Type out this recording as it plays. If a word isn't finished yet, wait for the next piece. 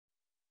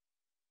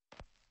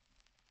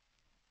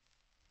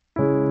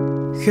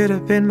could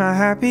have been my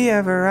happy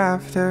ever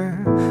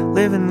after,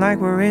 living like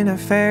we're in a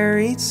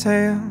fairy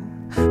tale.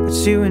 But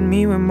you and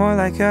me were more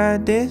like a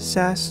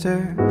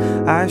disaster.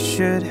 I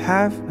should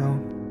have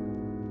known.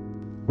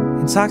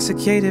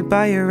 Intoxicated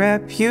by your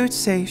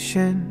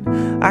reputation,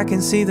 I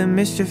can see the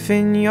mischief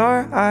in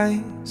your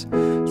eyes.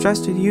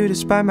 Trusted you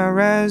despite my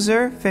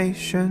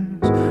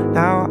reservations.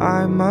 Now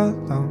I'm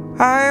alone.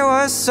 I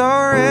was so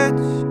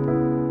rich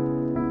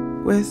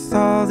with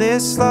all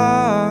this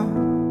love.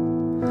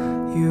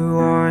 You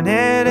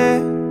wanted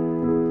it,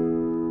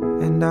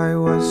 and I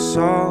was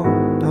so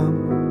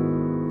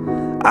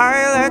dumb.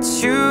 I let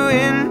you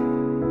in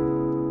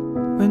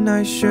when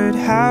I should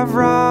have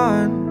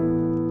run.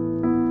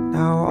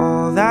 Now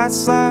all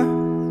that's left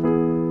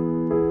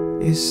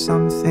is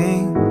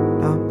something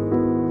numb.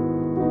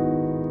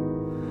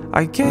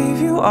 I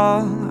gave you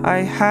all I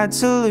had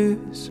to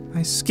lose,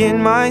 my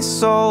skin, my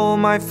soul,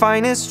 my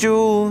finest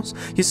jewels.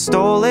 You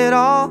stole it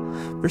all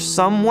for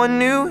someone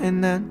new,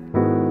 and then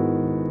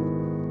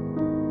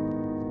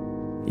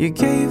you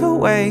gave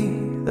away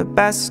the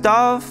best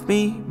of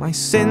me, my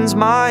sins,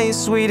 my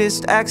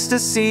sweetest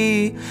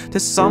ecstasy, to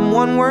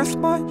someone worth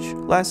much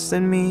less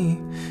than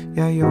me.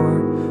 Yeah,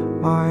 you're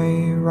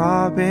my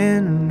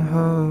Robin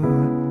Hood.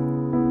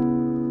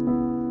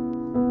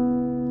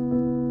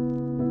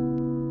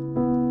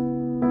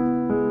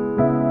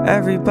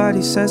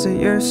 Everybody says that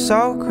you're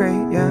so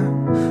great, yeah.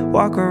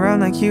 Walk around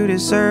like you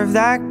deserve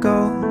that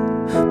gold.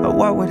 But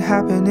what would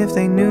happen if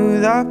they knew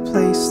the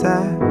place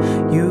that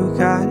you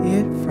got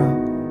it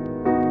from?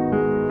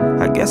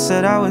 I guess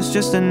that I was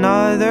just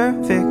another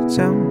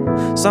victim,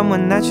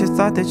 someone that you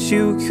thought that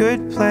you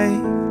could play.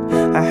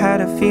 I had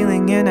a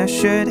feeling and I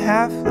should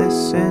have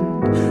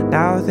listened.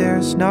 Now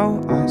there's no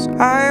us.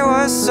 I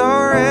was so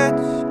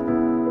rich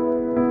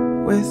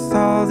with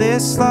all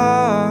this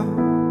love.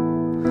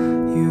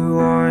 You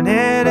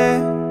wanted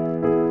it,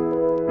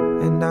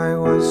 and I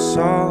was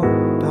so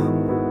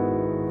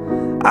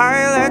dumb.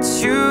 I let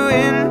you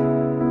in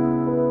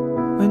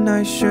when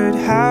I should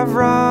have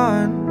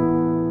run.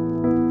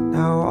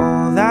 Now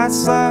all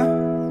that's left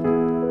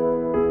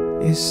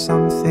is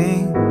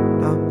something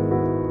numb.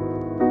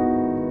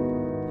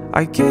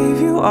 I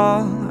gave you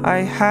all I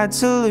had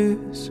to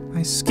lose,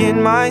 my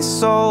skin, my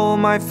soul,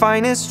 my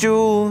finest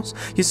jewels.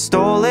 You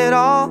stole it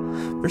all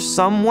for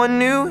someone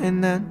new,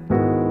 and then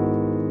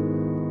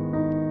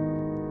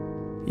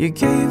you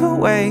gave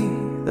away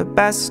the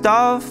best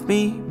of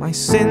me, my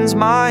sins,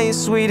 my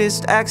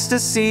sweetest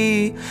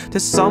ecstasy, to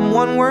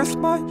someone worth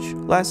much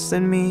less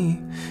than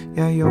me.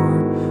 Yeah,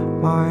 you're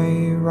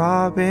my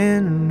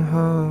Robin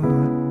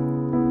Hood.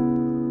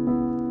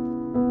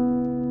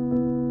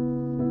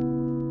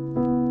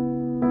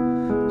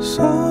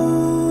 So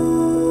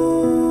alone,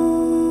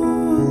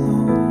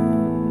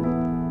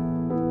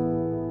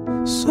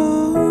 so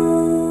alone,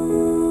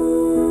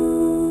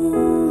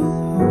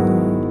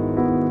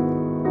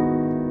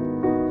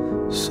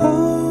 so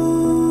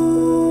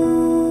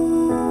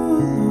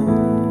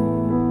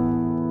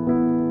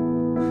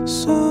alone,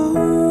 so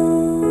alone.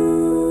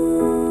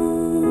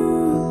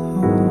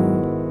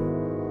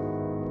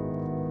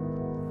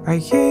 I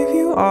gave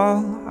you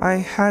all I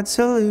had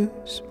to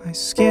lose, my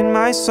skin,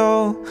 my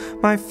soul,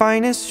 my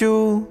finest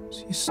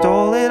jewels. You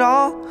stole it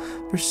all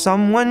for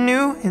someone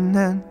new, and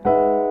then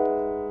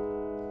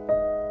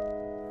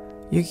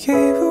you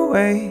gave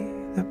away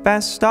the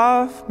best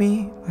of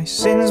me, my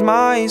sins,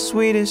 my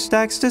sweetest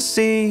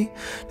ecstasy,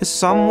 to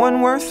someone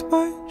worth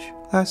much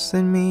less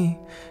than me.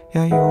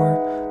 Yeah,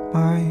 you're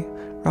my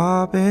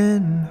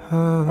Robin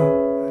Hood.